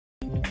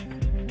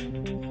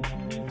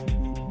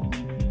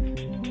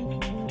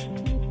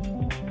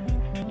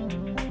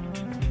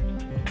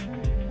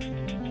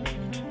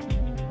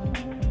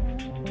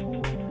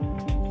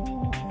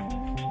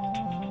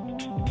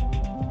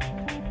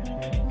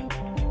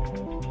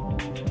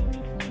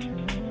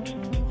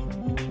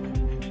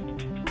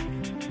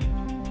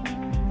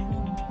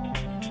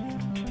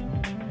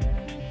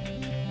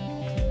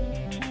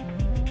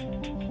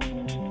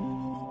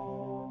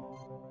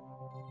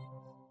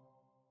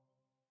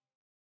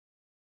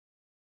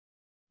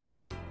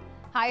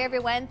Hi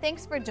everyone,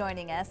 thanks for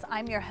joining us.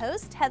 I'm your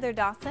host, Heather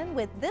Dawson,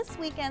 with this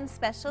weekend's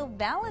special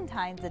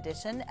Valentine's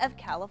edition of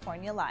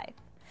California Life.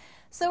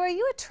 So are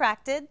you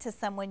attracted to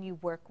someone you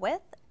work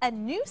with? A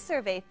new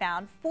survey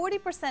found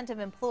 40% of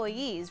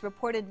employees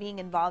reported being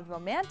involved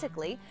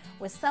romantically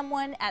with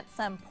someone at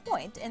some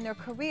point in their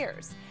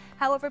careers.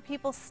 However,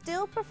 people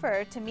still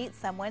prefer to meet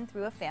someone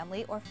through a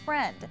family or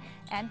friend.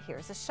 And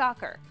here's a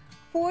shocker.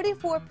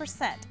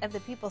 44% of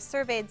the people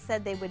surveyed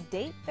said they would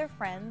date their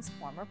friends'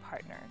 former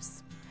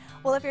partners.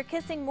 Well, if you're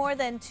kissing more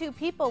than 2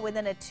 people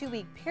within a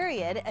 2-week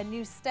period, a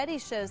new study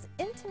shows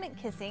intimate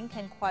kissing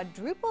can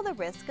quadruple the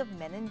risk of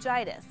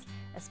meningitis,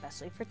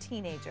 especially for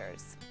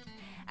teenagers.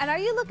 And are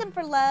you looking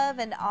for love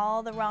in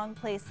all the wrong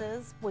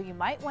places? Well, you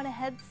might want to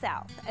head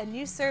south. A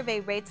new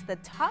survey rates the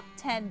top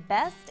 10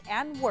 best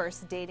and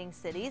worst dating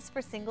cities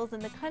for singles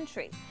in the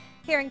country.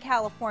 Here in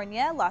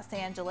California, Los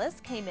Angeles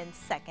came in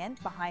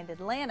second behind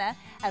Atlanta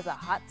as a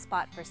hot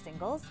spot for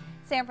singles.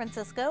 San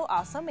Francisco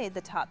also made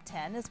the top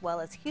 10, as well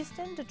as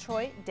Houston,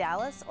 Detroit,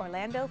 Dallas,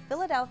 Orlando,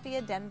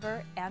 Philadelphia,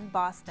 Denver, and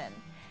Boston.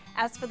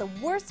 As for the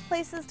worst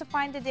places to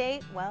find a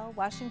date, well,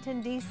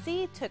 Washington,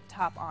 D.C. took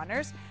top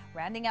honors.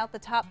 Rounding out the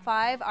top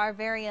 5, our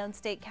very own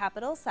state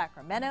capital,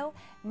 Sacramento,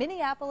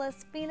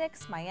 Minneapolis,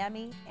 Phoenix,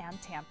 Miami,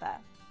 and Tampa.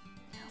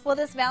 Well,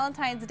 this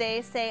Valentine's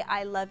Day, say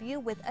I love you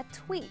with a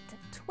tweet.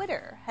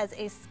 Twitter has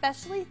a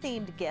specially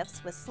themed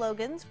gifts with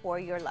slogans for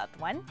your loved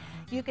one.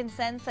 You can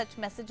send such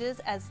messages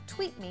as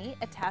 "tweet me"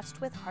 attached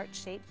with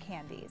heart-shaped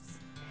candies.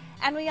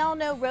 And we all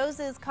know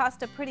roses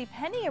cost a pretty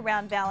penny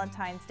around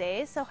Valentine's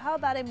Day, so how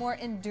about a more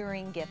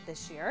enduring gift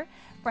this year?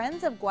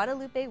 Friends of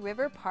Guadalupe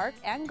River Park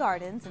and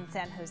Gardens in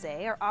San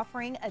Jose are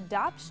offering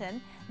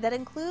adoption that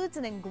includes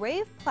an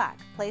engraved plaque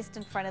placed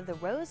in front of the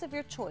rose of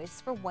your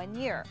choice for 1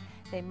 year.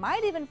 They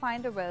might even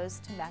find a rose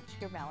to match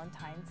your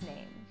Valentine's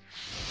name.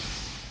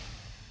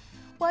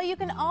 Well, you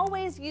can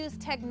always use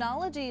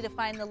technology to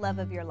find the love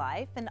of your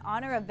life. In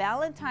honor of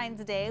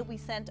Valentine's Day, we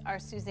sent our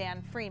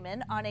Suzanne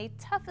Freeman on a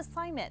tough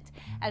assignment.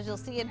 As you'll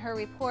see in her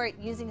report,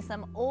 using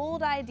some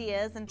old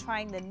ideas and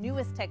trying the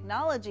newest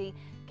technology,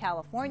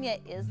 California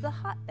is the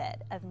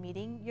hotbed of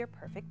meeting your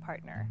perfect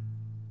partner.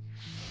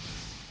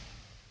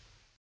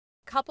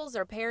 Couples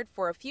are paired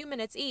for a few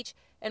minutes each,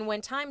 and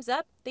when time's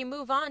up, they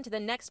move on to the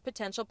next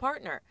potential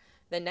partner.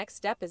 The next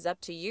step is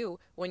up to you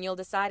when you'll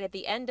decide at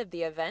the end of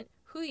the event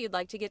who you'd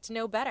like to get to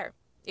know better.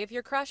 If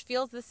your crush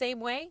feels the same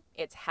way,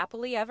 it's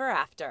happily ever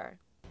after.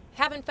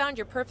 Haven't found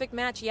your perfect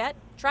match yet?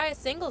 Try a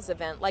singles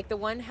event like the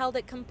one held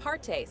at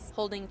Compartes,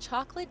 holding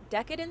chocolate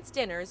decadence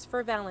dinners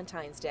for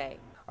Valentine's Day.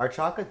 Our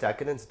chocolate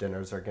decadence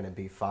dinners are going to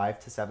be 5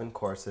 to 7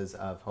 courses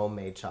of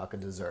homemade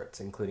chocolate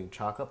desserts, including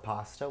chocolate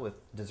pasta with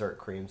dessert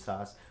cream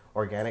sauce,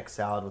 organic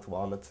salad with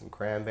walnuts and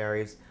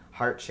cranberries,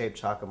 heart-shaped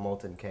chocolate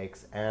molten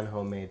cakes, and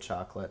homemade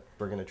chocolate.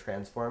 We're going to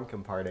transform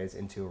Compartes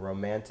into a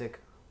romantic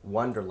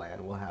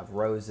wonderland. We'll have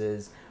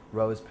roses,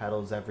 rose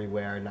petals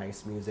everywhere,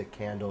 nice music,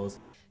 candles.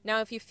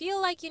 Now, if you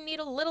feel like you need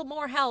a little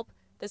more help,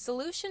 the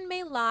solution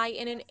may lie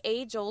in an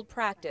age-old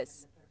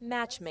practice: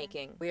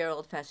 matchmaking. We are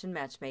old-fashioned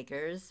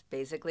matchmakers.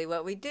 Basically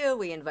what we do,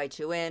 we invite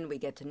you in, we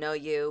get to know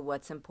you,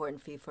 what's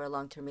important for you for a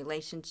long-term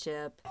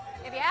relationship.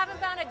 If you haven't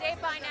found a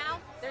date by now,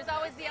 there's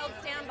always the old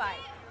standby.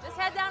 Just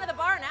head down to the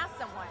bar and ask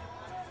someone.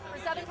 For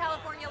Southern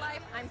California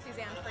Life, I'm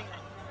Suzanne Freeman.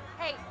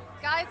 Hey,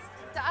 guys,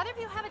 do either of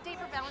you have a date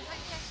for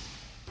Valentine's Day?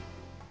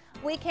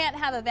 We can't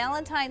have a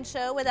Valentine's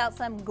show without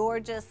some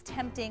gorgeous,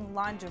 tempting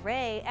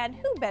lingerie, and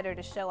who better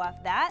to show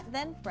off that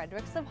than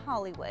Fredericks of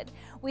Hollywood?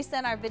 We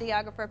sent our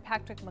videographer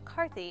Patrick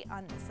McCarthy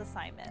on this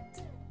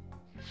assignment.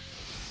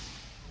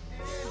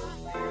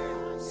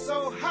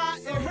 So hot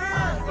in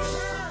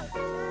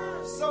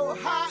here, so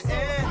hot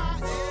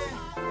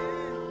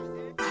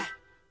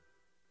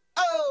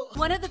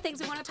One of the things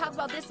we want to talk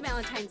about this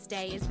Valentine's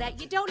Day is that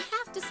you don't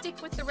have to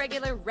stick with the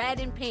regular red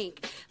and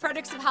pink.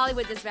 Fredericks of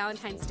Hollywood this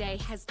Valentine's Day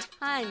has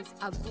tons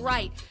of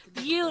bright,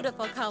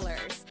 beautiful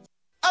colors.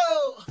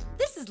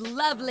 This is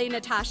lovely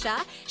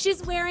Natasha.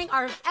 She's wearing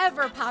our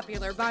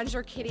ever-popular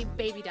Bonjour Kitty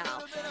baby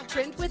doll.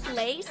 Trimmed with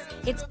lace,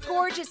 it's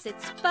gorgeous,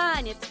 it's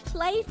fun, it's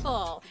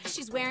playful.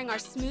 She's wearing our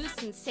Smooth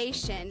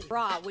Sensation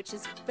bra, which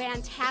is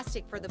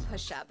fantastic for the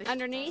push-up.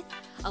 Underneath,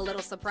 a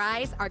little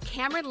surprise, our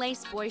Cameron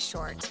lace boy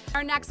short.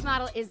 Our next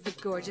model is the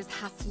gorgeous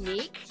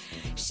Hasnique.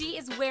 She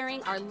is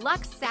wearing our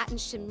Luxe satin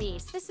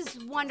chemise. This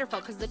is wonderful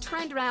because the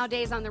trend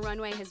nowadays on the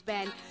runway has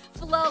been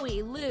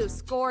flowy,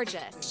 loose,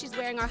 gorgeous. She's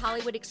wearing our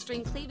Hollywood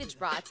Extreme Cleavage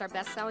bra. It's our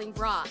best-selling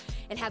bra.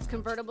 It has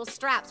convertible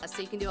straps, so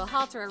you can do a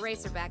halter, a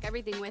racerback,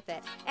 everything with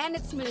it. And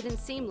it's smooth and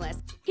seamless.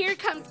 Here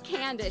comes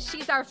Candace.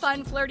 She's our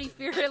fun, flirty,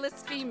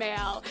 fearless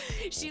female.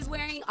 She's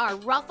wearing our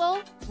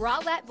ruffle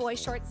bralette boy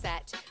short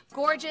set.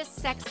 Gorgeous,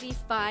 sexy,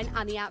 fun.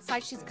 On the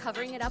outside, she's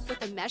covering it up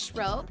with a mesh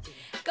robe.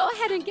 Go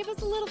ahead and give us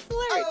a little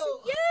flirt.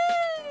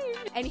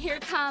 Yay! And here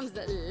comes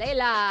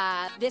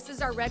Layla. This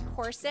is our red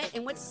corset,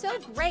 and what's so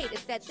great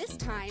is that this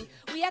time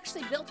we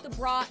actually built the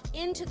bra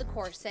into the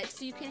corset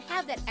so you can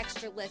have that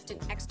extra lift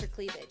and extra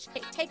cleavage.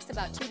 It takes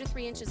about 2 to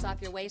 3 inches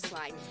off your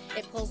waistline.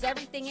 It pulls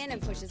everything in and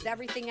pushes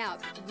everything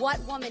out. What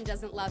woman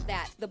doesn't love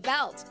that? The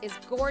belt is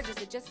gorgeous.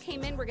 It just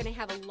came in. We're going to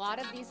have a lot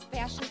of these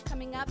fashions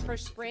coming up for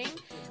spring,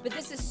 but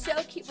this is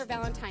so cute for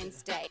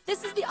Valentine's Day.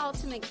 This is the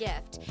ultimate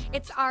gift.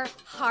 It's our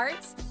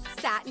Hearts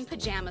satin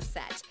pajama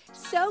set.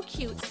 So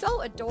cute,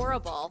 so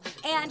adorable.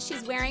 And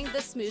she's wearing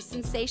the Smooth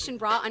Sensation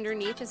bra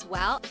underneath as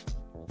well.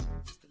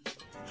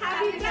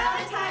 Happy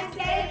Valentine's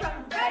Day from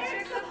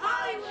Frederick of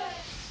Hollywood!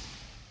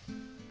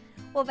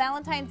 Well,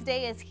 Valentine's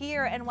Day is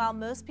here, and while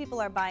most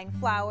people are buying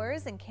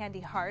flowers and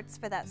candy hearts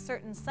for that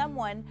certain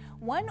someone,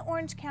 one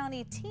Orange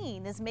County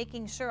teen is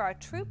making sure our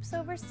troops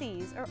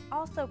overseas are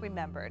also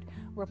remembered.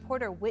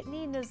 Reporter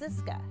Whitney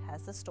Noziska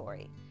has the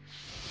story.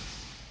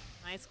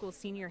 High school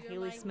senior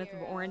Haley Smith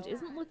of Orange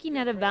isn't looking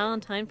at a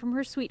Valentine from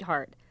her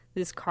sweetheart.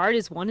 This card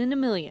is 1 in a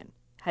million.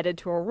 Headed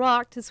to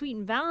Iraq to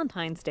sweeten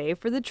Valentine's Day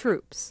for the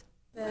troops.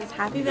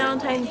 Happy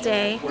Valentine's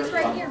Day.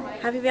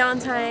 Happy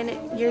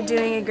Valentine, you're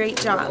doing a great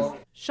job.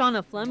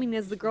 Shauna Fleming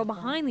is the girl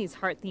behind these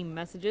heart-themed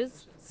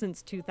messages.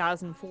 Since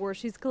 2004,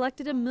 she's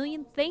collected 1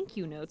 million thank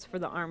you notes for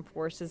the armed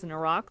forces in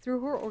Iraq through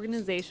her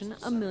organization,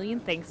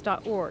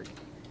 amillionthanks.org.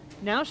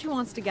 Now she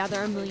wants to gather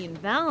 1 million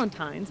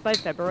Valentines by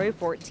February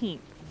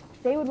 14th.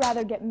 They would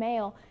rather get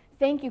mail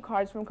thank you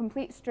cards from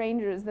complete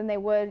strangers than they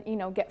would,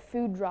 get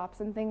food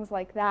drops and things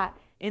like that.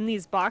 In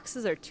these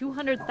boxes are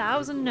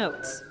 200,000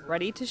 notes,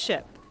 ready to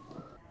ship.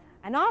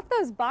 And off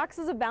those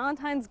boxes of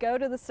Valentines go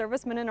to the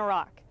servicemen in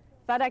Iraq.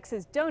 FedEx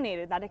has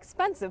donated that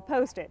expensive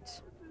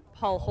postage.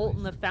 Paul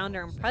Holton, the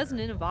founder and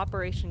president of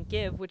Operation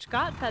Give, which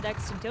got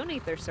FedEx to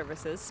donate their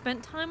services,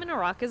 spent time in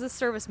Iraq as a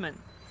serviceman.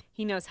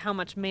 He knows how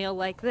much mail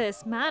like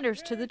this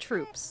matters to the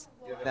troops.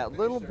 That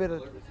little bit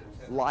of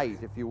light,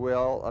 if you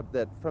will,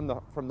 that from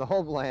the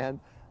homeland,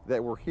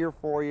 that we're here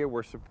for you,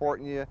 we're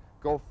supporting you,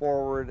 go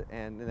forward,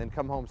 and then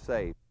come home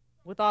safe.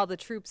 With all the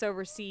troops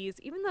overseas,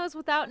 even those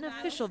without an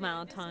official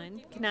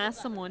Valentine can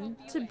ask someone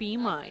to be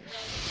mine.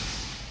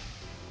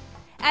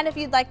 And if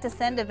you'd like to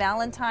send a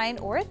Valentine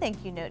or a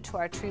thank you note to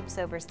our troops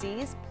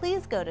overseas,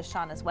 please go to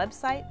Shauna's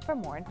website for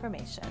more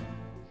information.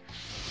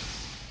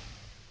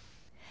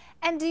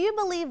 And do you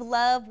believe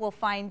love will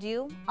find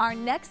you? Our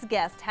next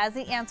guest has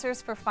the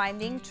answers for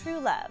finding true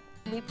love.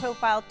 We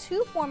profile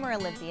 2 former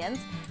Olympians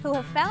who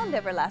have found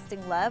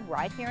everlasting love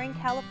right here in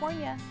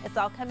California. It's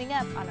all coming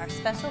up on our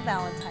special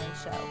Valentine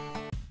show.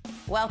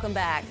 Welcome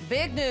back.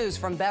 Big news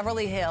from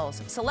Beverly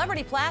Hills.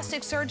 Celebrity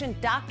plastic surgeon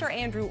Dr.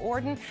 Andrew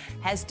Ordon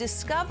has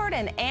discovered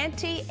an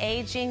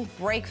anti-aging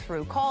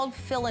breakthrough called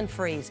Fill and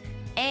Freeze,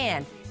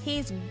 and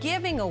he's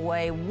giving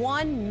away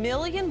 1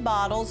 million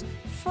bottles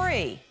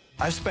free.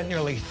 I've spent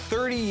nearly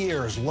 30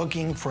 years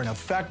looking for an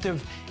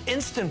effective,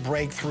 instant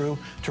breakthrough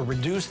to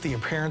reduce the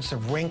appearance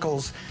of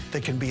wrinkles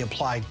that can be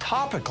applied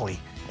topically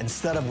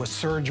instead of with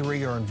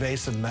surgery or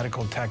invasive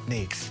medical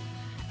techniques.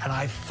 And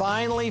I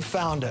finally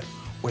found it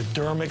with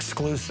Derm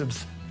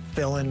Exclusives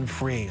Fill and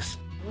Freeze.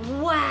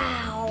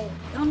 Wow,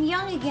 I'm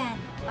young again.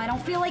 I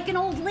don't feel like an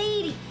old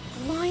lady.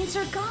 The lines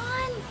are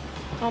gone.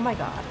 Oh my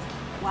God,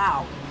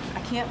 wow. I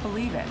can't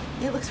believe it.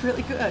 It looks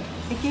really good.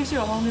 It gives you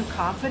a whole new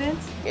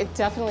confidence. It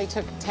definitely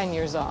took 10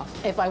 years off.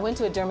 If I went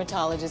to a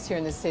dermatologist here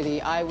in the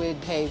city, I would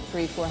pay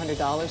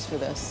 $300-400 for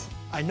this.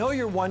 I know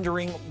you're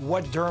wondering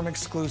what Derm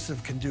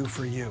Exclusive can do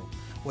for you.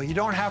 Well, you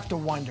don't have to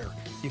wonder.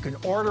 You can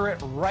order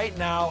it right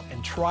now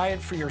and try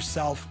it for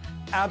yourself,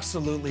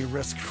 absolutely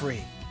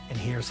risk-free. And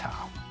here's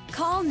how.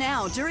 Call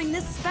now during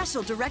this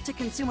special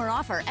direct-to-consumer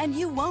offer and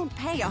you won't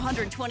pay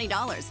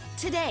 $120.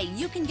 Today,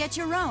 you can get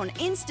your own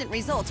instant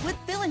results with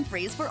Fill and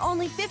Freeze for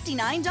only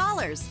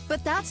 $59.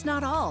 But that's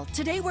not all.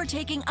 Today, we're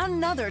taking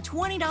another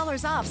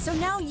 $20 off, so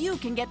now you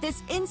can get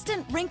this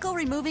instant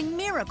wrinkle-removing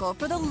miracle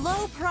for the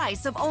low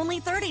price of only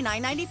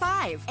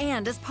 $39.95.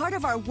 And as part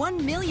of our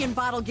 1 million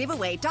bottle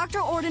giveaway, Dr.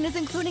 Ordon is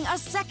including a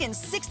second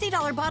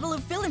 $60 bottle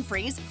of Fill and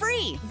Freeze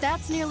free.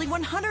 That's nearly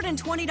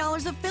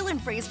 $120 of Fill and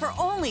Freeze for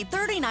only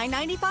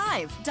 $39.95.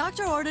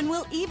 Dr. Ordon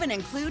will even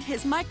include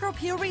his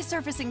Micro-Pure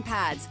Resurfacing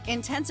Pads,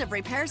 Intensive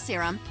Repair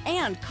Serum,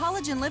 and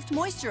Collagen Lift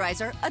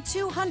Moisturizer, a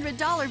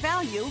 $200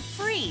 value,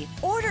 free.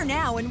 Order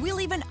now and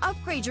we'll even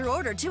upgrade your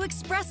order to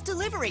Express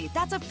Delivery.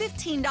 That's a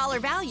 $15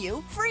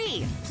 value,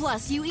 free.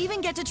 Plus, you even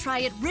get to try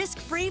it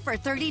risk-free for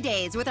 30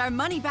 days with our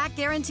money-back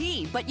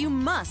guarantee. But you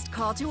must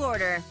call to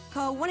order.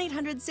 Call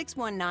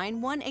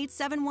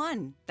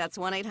 1-800-619-1871. That's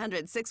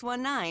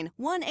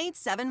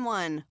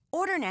 1-800-619-1871.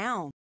 Order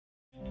now.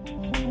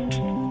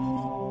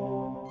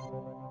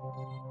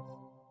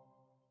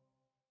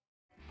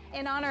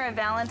 In honor of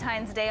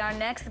Valentine's Day, our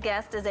next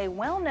guest is a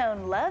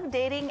well-known love,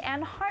 dating,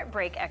 and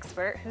heartbreak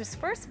expert whose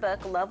first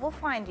book, Love Will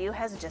Find You,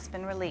 has just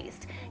been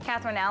released.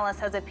 Catherine Alice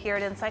has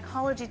appeared in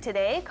Psychology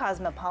Today,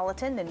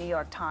 Cosmopolitan, the New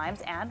York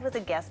Times, and was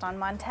a guest on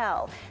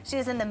Montel. She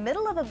is in the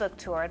middle of a book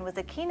tour and was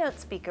a keynote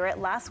speaker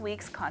at last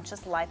week's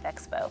Conscious Life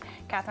Expo.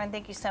 Catherine,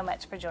 thank you so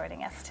much for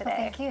joining us today. Well,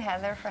 thank you,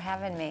 Heather, for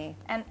having me.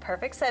 And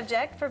perfect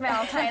subject for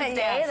Valentine's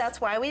Day. Yes.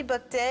 That's why we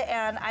booked it,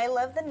 and I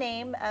love the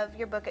name of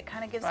your book. It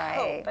kind of gives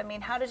hope. I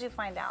mean, how did you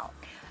find out?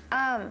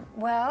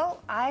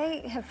 Well,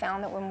 I have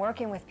found that when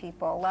working with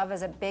people, love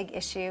is a big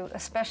issue,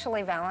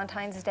 especially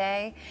Valentine's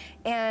Day.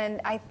 And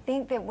I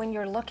think that when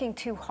you're looking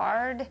too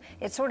hard,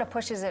 it sort of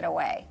pushes it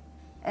away.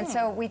 And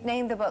so we've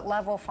named the book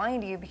Love Will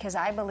Find You because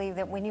I believe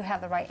that when you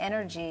have the right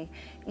energy,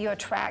 you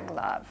attract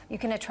love. You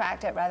can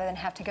attract it rather than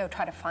have to go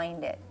try to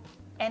find it.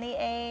 Any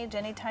age,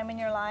 any time in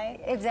your life?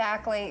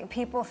 Exactly.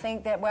 People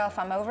think that, well, if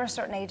I'm over a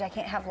certain age, I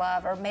can't have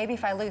love, or maybe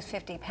if I lose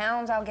 50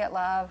 pounds, I'll get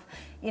love,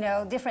 you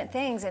know, different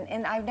things.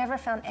 And I've never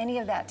found any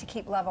of that to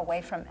keep love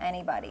away from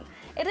anybody.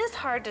 It is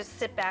hard to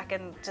sit back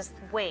and just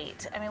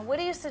wait. I mean, what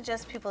do you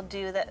suggest people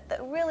do that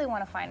really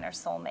want to find their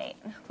soulmate?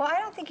 Well, I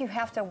don't think you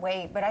have to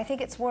wait, but I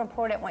think it's more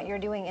important what you're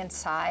doing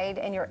inside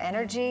and your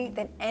energy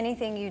than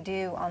anything you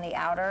do on the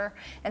outer.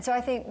 And so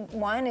I think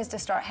one is to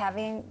start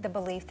having the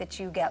belief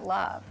that you get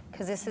love,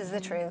 because this is the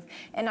truth.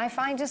 And I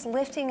find just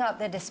lifting up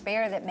the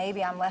despair that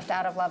maybe I'm left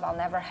out of love, I'll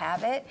never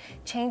have it,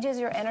 changes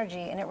your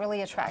energy and it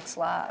really attracts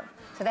love.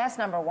 So that's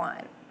number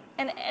one.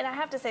 And I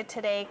have to say,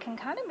 today can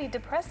kind of be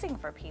depressing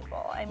for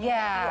people. I mean,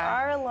 Yeah. you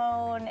are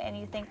alone and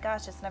you think,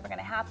 gosh, it's never going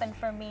to happen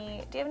for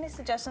me. Do you have any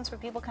suggestions for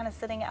people kind of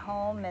sitting at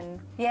home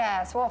and...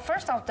 Yes, well,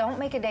 first off, don't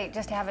make a date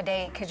just to have a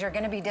date because you're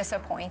going to be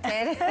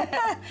disappointed.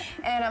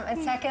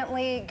 and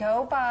secondly,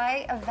 go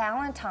buy a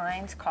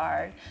Valentine's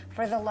card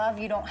for the love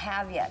you don't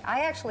have yet.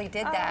 I actually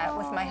did that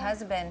with my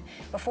husband.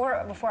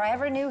 Before I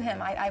ever knew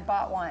him, I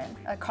bought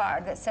a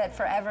card that said,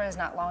 "Forever is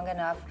not long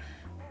enough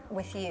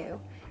with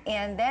you."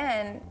 And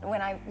then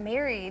when I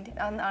married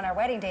on our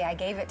wedding day, I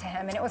gave it to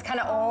him, and it was kind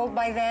of old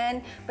by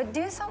then. But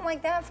do something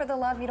like that for the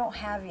love you don't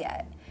have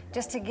yet,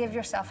 just to give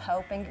yourself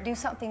hope, and do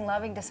something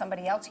loving to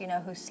somebody else you know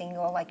who's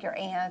single, like your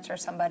aunt or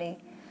somebody.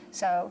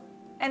 So.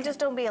 And just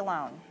don't be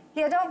alone.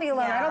 Yeah, don't be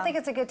alone. Yeah. I don't think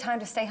it's a good time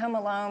to stay home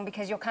alone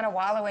because you'll kind of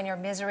wallow in your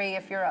misery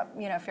if you're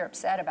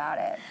upset about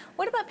it.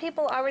 What about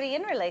people already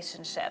in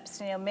relationships?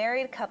 You know,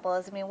 married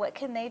couples. I mean, what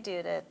can they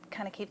do to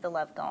kind of keep the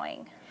love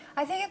going?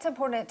 I think it's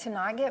important to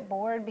not get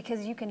bored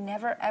because you can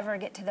never, ever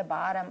get to the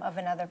bottom of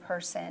another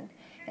person.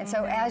 And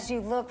so as you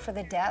look for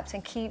the depths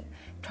and keep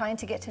trying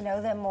to get to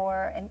know them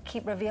more and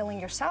keep revealing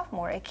yourself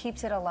more, it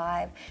keeps it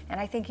alive. And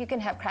I think you can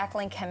have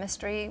crackling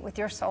chemistry with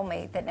your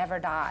soulmate that never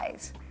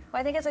dies. Well,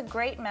 I think it's a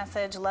great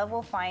message. Love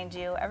will find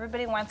you.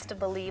 Everybody wants to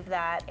believe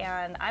that,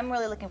 and I'm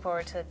really looking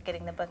forward to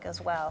getting the book as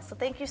well. So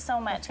thank you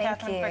so much,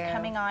 Catherine, for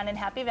coming on, and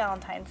happy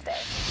Valentine's Day.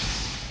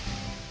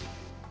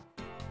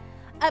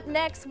 Up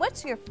next,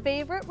 what's your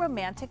favorite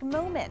romantic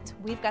moment?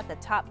 We've got the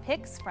top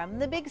picks from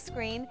the big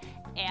screen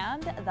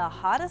and the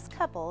hottest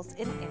couples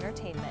in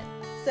entertainment.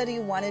 So do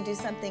you want to do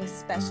something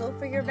special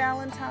for your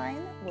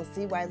Valentine? We'll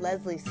see why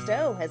Lesley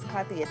Stowe has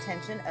caught the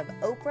attention of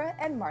Oprah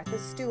and Martha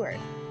Stewart,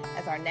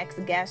 as our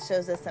next guest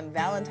shows us some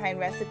Valentine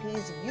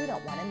recipes you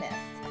don't want to miss.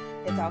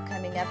 It's all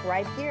coming up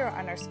right here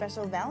on our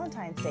special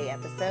Valentine's Day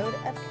episode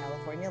of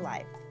California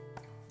Life.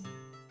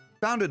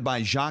 Founded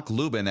by Jacques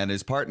Lubin and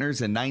his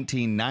partners in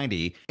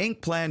 1990,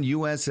 Inkplan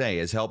USA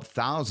has helped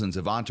thousands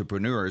of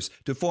entrepreneurs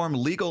to form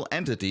legal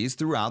entities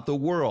throughout the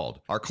world.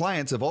 Our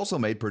clients have also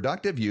made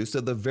productive use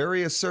of the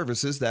various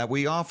services that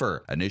we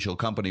offer: initial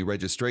company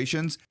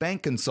registrations,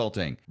 bank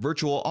consulting,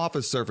 virtual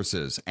office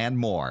services, and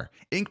more.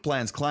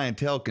 Inkplan's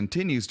clientele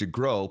continues to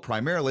grow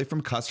primarily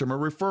from customer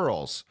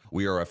referrals.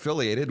 We are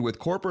affiliated with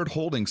Corporate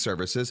Holding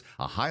Services,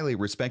 a highly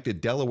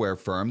respected Delaware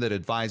firm that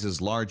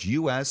advises large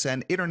U.S.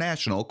 and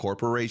international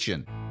corporations.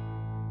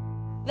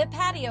 The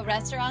Patio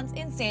Restaurants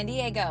in San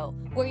Diego,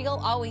 where you'll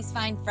always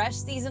find fresh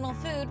seasonal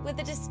food with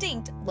a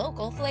distinct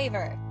local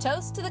flavor.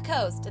 Toast to the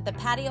coast at the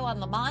Patio on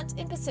Lamont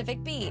in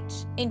Pacific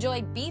Beach.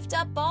 Enjoy beefed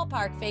up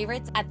ballpark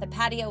favorites at the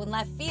Patio in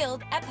Left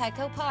Field at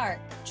Petco Park.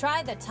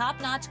 Try the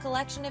top-notch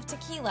collection of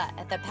tequila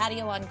at the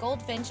Patio on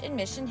Goldfinch in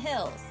Mission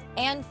Hills.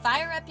 And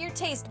fire up your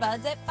taste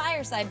buds at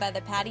Fireside by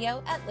the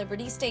Patio at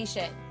Liberty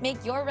Station.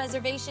 Make your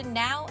reservation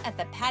now at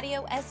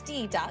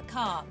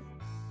thepatiosd.com.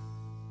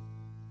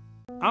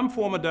 I'm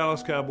former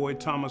Dallas Cowboy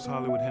Thomas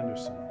Hollywood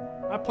Henderson.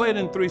 I played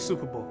in 3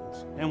 Super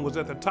Bowls and was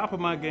at the top of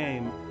my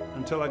game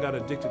until I got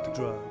addicted to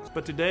drugs.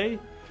 But today,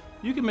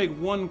 you can make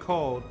one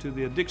call to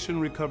the Addiction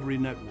Recovery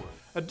Network.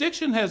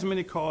 Addiction has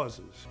many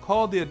causes.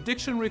 Call the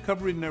Addiction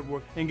Recovery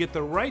Network and get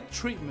the right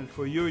treatment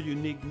for your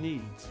unique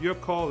needs. Your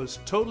call is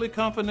totally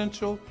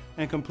confidential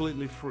and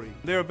completely free.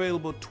 They're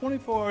available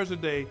 24 hours a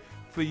day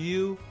for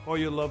you or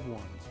your loved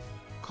ones.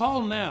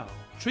 Call now.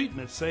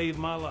 Treatment saved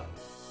my life.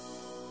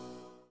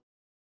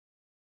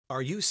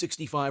 Are you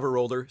 65 or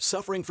older,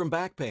 suffering from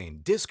back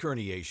pain, disc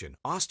herniation,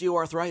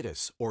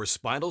 osteoarthritis, or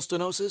spinal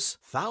stenosis?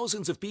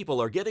 Thousands of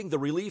people are getting the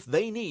relief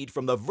they need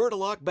from the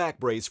Vertilock back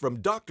brace from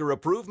Doctor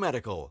Approved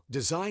Medical.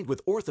 Designed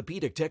with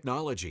orthopedic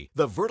technology,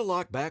 the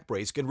Vertilock back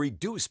brace can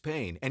reduce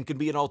pain and can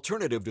be an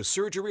alternative to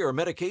surgery or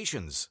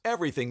medications.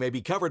 Everything may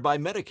be covered by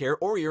Medicare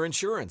or your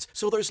insurance,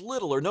 so there's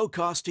little or no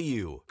cost to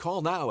you.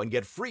 Call now and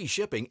get free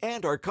shipping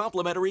and our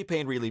complimentary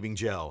pain relieving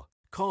gel.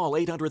 Call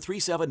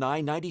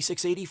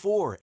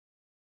 800-379-9684.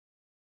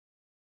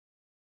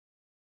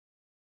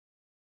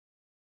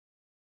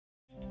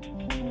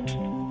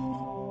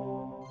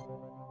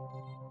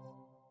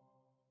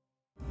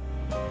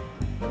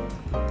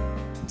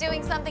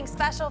 Doing something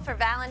special for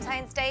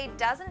Valentine's Day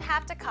doesn't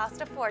have to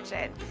cost a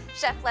fortune.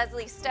 Chef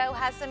Lesley Stowe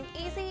has some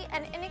easy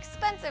and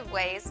inexpensive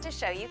ways to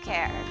show you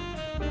care.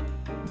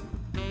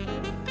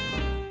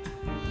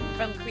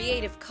 From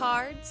creative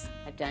cards,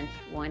 I've done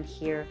one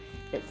here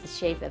that's the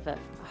shape of a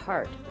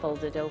heart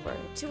folded over,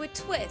 to a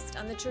twist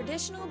on the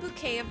traditional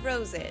bouquet of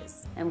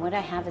roses. and what I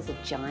have is a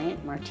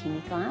giant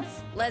martini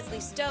glass. Lesley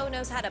Stowe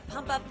knows how to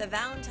pump up the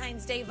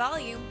Valentine's Day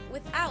volume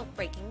without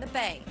breaking the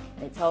bank.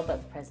 It's all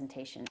about the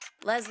presentation.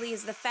 Lesley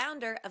is the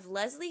founder of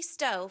Lesley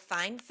Stowe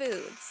Fine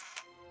Foods.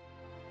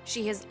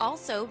 She has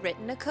also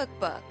written a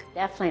cookbook.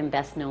 Definitely I'm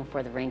best known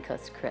for the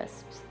Raincoast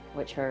Crisps,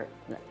 which are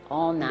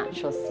all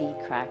natural sea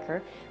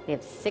cracker. We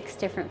have 6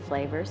 different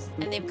flavors.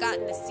 And they've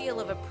gotten the seal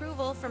of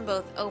approval from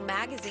both O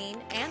Magazine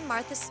and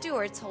Martha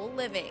Stewart's Whole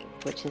Living,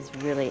 which is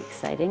really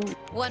exciting.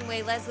 One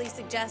way Lesley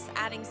suggests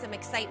adding some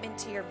excitement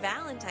to your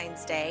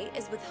Valentine's Day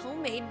is with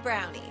homemade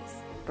brownies.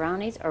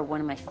 Brownies are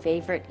one of my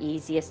favorite,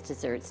 easiest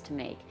desserts to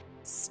make.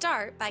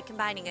 Start by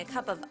combining a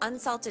cup of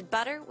unsalted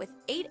butter with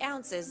 8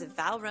 ounces of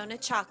Valrhona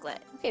chocolate.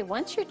 Okay,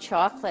 once your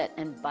chocolate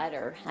and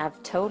butter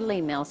have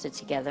totally melted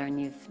together and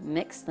you've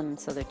mixed them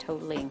so they're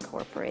totally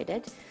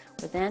incorporated,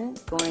 we're then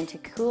going to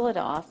cool it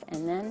off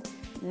and then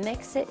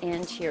mix it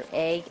into your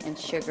egg and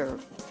sugar.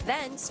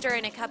 Then stir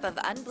in a cup of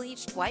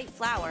unbleached white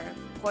flour,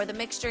 pour the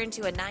mixture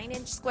into a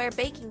 9-inch square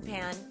baking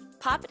pan,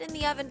 pop it in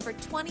the oven for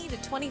 20 to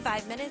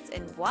 25 minutes,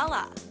 and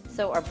voila!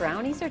 So our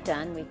brownies are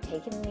done. We've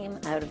taken them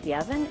out of the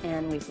oven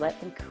and we've let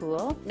them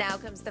cool. Now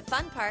comes the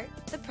fun part,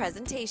 the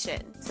presentation.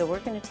 So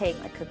we're going to take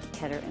a cookie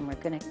cutter and we're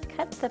going to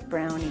cut the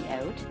brownie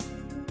out.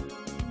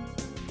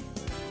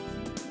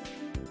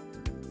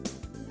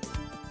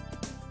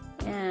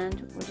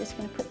 And we're just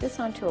going to put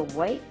this onto a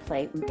white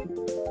plate. And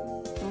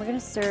we're going to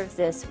serve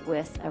this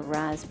with a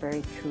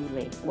raspberry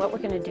coulis. What we're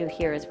going to do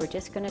here is we're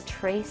just going to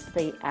trace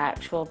the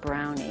actual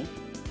brownie.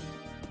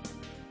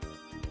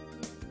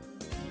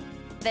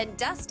 Then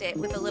dust it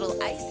with a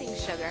little icing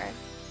sugar.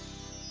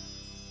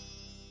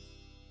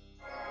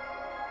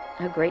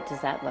 How great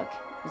does that look?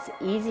 It's an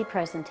easy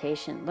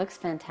presentation, looks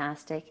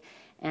fantastic,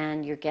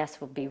 and your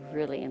guests will be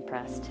really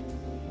impressed.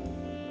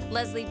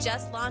 Lesley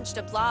just launched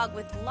a blog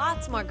with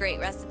lots more great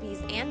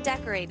recipes and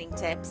decorating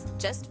tips.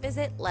 Just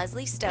visit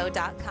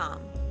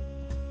lesleystowe.com.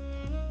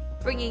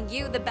 Bringing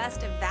you the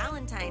best of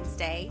Valentine's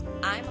Day,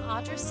 I'm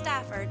Audra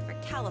Stafford for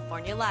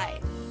California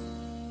Life.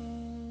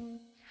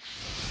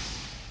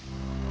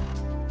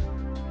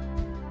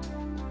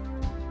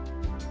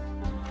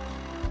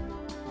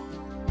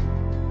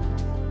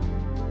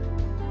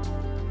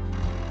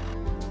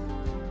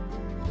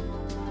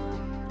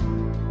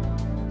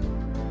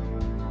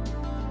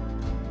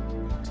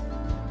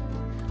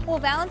 Well,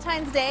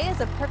 Valentine's Day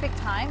is a perfect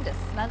time to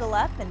snuggle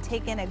up and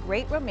take in a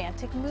great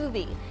romantic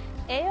movie.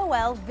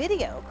 AOL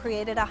Video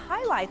created a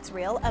highlights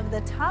reel of the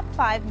top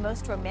 5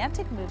 most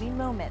romantic movie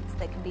moments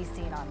that can be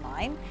seen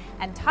online.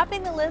 And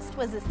topping the list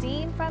was a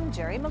scene from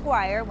Jerry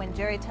Maguire when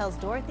Jerry tells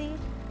Dorothy,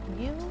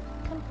 "You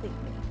complete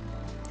me."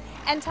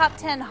 And top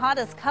 10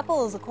 hottest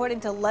couples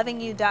according to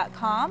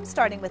lovingyou.com,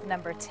 starting with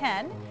number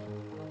 10.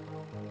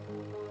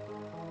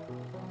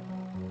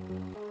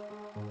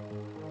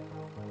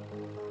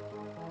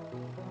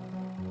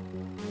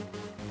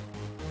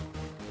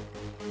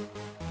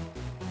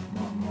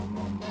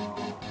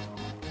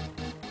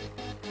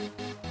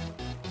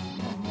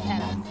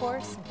 And of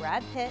course,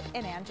 Brad Pitt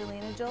and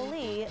Angelina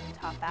Jolie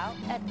top out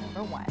at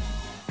number 1.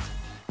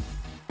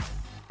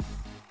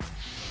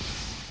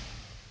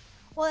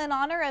 Well, in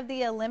honor of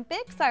the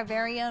Olympics, our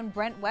very own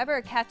Brent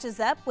Weber catches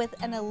up with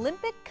an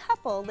Olympic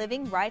couple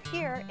living right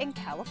here in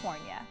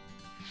California.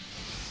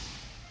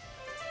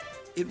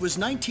 It was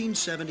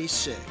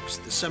 1976,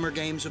 the Summer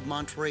Games of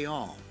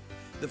Montreal,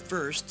 the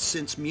first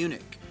since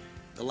Munich.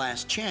 The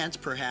last chance,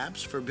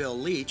 perhaps, for Bill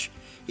Leach.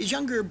 His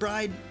younger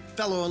bride,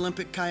 fellow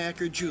Olympic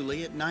kayaker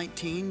Julie, at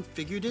 19,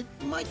 figured it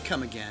might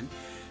come again,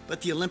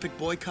 but the Olympic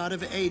boycott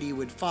of '80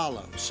 would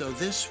follow, so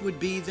this would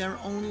be their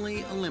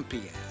only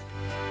Olympiad.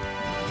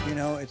 You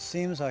know, it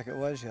seems like it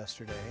was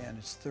yesterday, and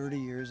it's 30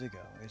 years ago.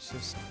 It's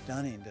just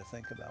stunning to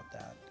think about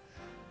that.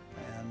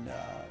 And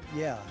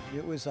yeah,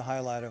 it was the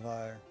highlight of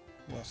our,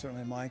 well,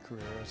 certainly my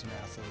career as an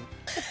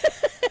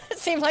athlete. It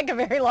seemed like a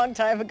very long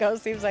time ago.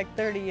 Seems like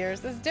 30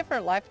 years. It's a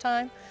different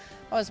lifetime.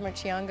 I was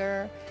much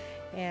younger,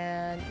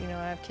 and you know,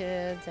 I have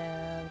kids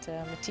and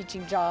a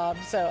teaching job,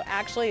 so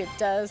actually it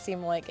does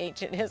seem like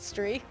ancient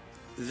history.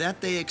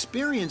 That they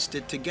experienced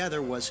it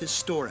together was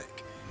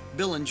historic.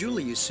 Bill and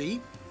Julie, you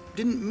see,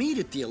 didn't meet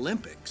at the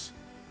Olympics.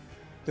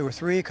 There were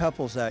 3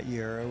 couples that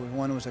year.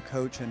 One was a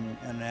coach and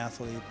an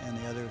athlete, and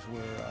the others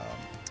were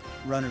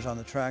runners on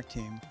the track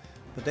team.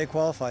 But they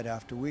qualified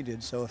after we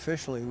did, so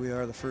officially we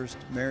are the first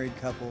married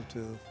couple to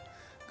have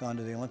gone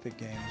to the Olympic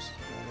Games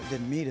that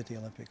didn't meet at the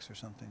Olympics or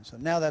something. So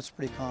now that's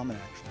pretty common,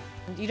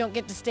 actually. You don't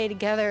get to stay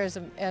together as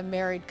a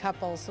married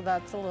couple, so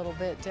that's a little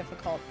bit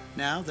difficult.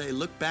 Now they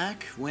look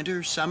back,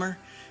 winter, summer,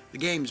 the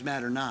games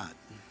matter not.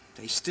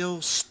 They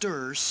still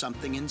stir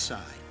something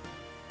inside.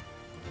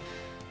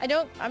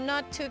 I'm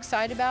not too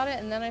excited about it,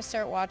 and then I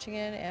start watching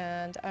it,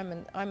 and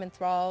I'm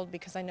enthralled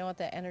because I know what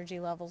the energy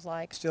level's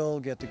like.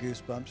 Still get the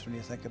goosebumps when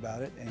you think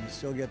about it, and you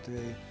still get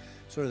the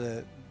sort of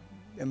the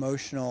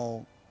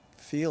emotional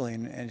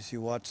feeling as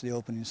you watch the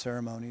opening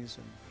ceremonies.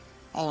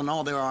 All in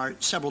all, there are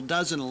several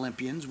dozen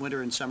Olympians,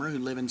 winter and summer, who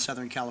live in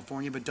Southern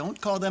California, but don't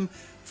call them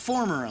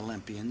former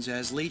Olympians.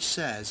 As Leach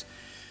says,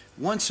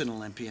 once an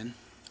Olympian,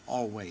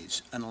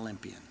 always an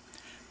Olympian.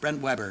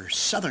 Brent Weber,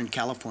 Southern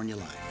California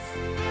Life.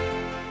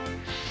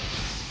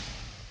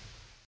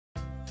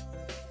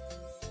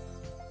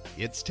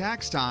 It's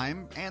tax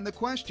time, and the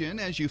question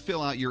as you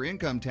fill out your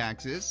income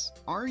taxes,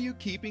 are you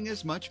keeping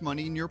as much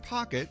money in your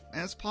pocket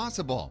as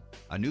possible?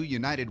 A new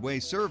United Way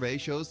survey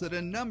shows that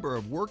a number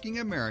of working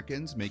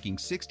Americans making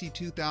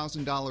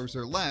 $62,000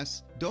 or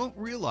less don't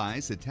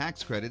realize the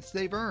tax credits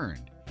they've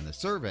earned. And the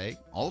survey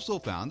also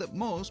found that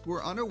most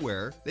were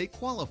unaware they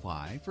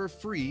qualify for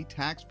free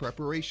tax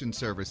preparation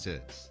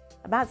services.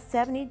 About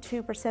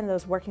 72% of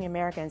those working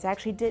Americans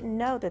actually didn't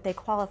know that they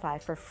qualify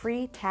for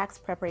free tax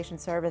preparation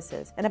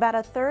services. And about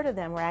a third of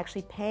them were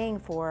actually paying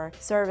for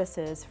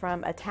services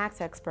from a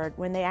tax expert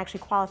when they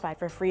actually qualify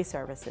for free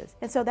services.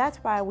 And so that's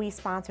why we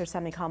sponsor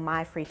something called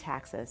My Free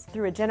Taxes.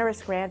 Through a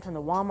generous grant from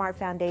the Walmart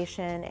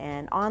Foundation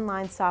and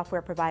online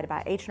software provided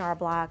by H&R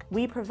Block,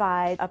 we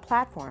provide a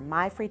platform,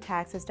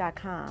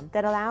 myfreetaxes.com,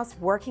 that allows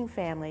working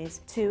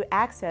families to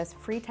access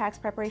free tax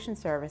preparation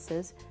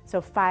services,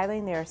 so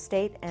filing their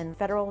state and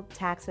federal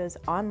taxes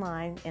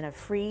online in a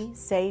free,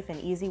 safe, and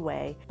easy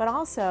way, but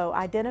also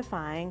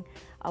identifying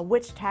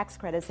which tax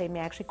credits they may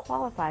actually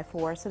qualify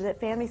for so that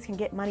families can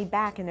get money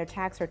back in their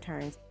tax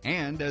returns.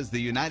 And as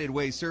the United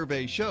Way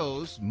survey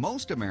shows,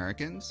 most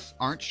Americans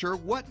aren't sure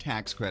what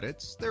tax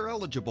credits they're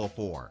eligible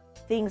for.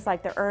 Things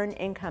like the Earned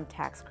Income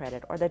Tax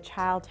Credit or the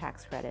Child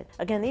Tax Credit.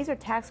 Again, these are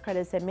tax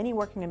credits that many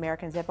working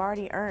Americans have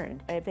already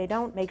earned. If they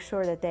don't make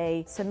sure that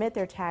they submit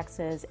their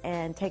taxes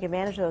and take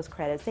advantage of those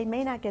credits, they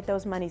may not get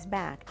those monies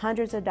back.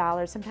 Hundreds of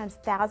dollars, sometimes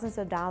thousands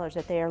of dollars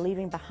that they are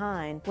leaving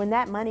behind, when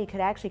that money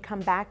could actually come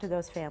back to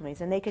those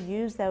families and they could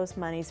use those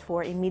monies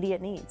for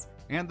immediate needs.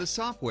 And the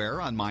software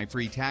on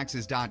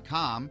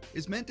myfreetaxes.com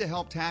is meant to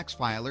help tax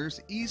filers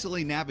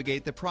easily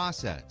navigate the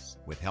process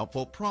with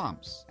helpful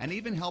prompts and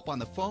even help on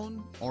the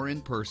phone or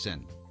in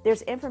person.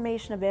 There's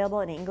information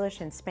available in English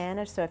and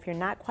Spanish, so if you're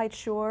not quite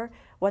sure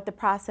what the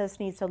process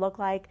needs to look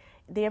like,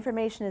 the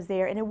information is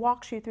there and it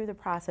walks you through the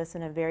process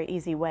in a very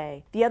easy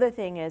way. The other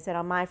thing is that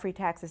on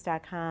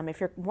myfreetaxes.com, if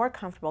you're more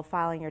comfortable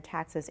filing your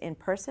taxes in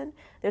person,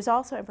 there's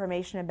also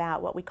information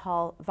about what we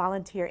call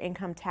volunteer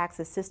income tax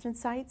assistance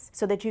sites,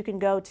 so that you can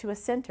go to a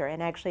center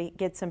and actually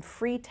get some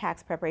free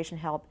tax preparation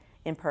help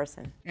in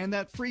person. And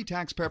that free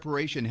tax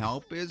preparation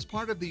help is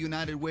part of the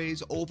United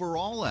Way's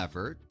overall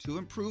effort to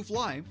improve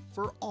life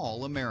for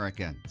all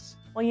Americans.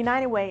 Well,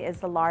 United Way is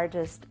the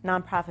largest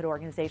nonprofit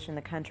organization in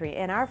the country,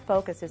 and our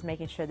focus is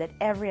making sure that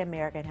every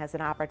American has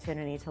an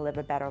opportunity to live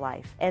a better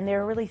life. And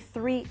there are really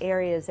 3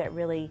 areas that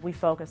really we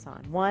focus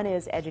on. One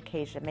is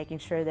education, making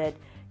sure that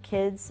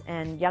kids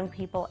and young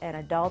people and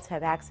adults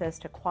have access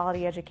to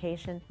quality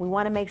education. We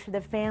want to make sure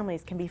that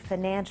families can be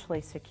financially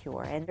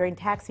secure. And during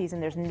tax season,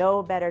 there's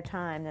no better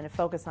time than to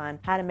focus on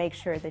how to make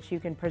sure that you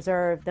can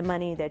preserve the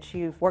money that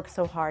you've worked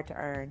so hard to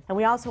earn. And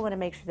we also want to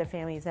make sure that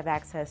families have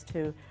access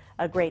to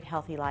a great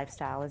healthy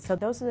lifestyle. And so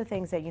those are the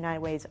things that United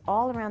Ways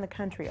all around the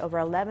country, over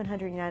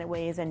 1,100 United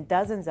Ways and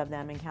dozens of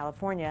them in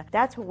California,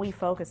 that's what we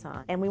focus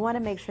on. And we want to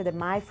make sure that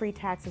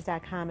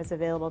myfreetaxes.com is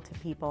available to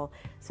people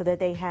so that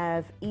they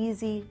have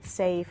easy,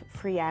 safe,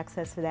 free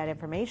access to that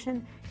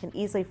information, can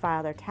easily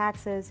file their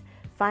taxes,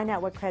 find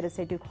out what credits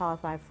they do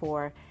qualify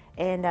for,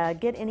 and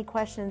get any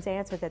questions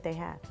answered that they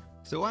have.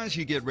 So as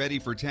you get ready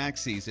for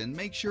tax season,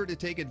 make sure to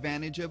take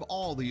advantage of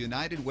all the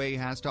United Way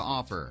has to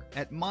offer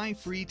at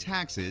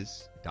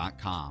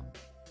myfreetaxes.com.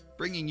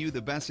 Bringing you the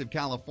best of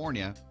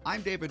California,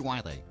 I'm David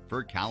Wiley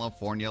for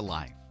California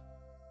Life.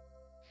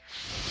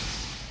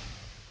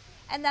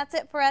 And that's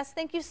it for us.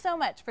 Thank you so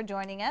much for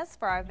joining us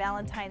for our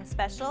Valentine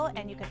special,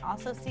 and you can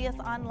also see us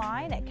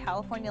online at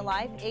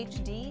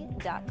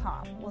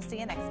californialifehd.com. We'll see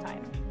you next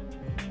time.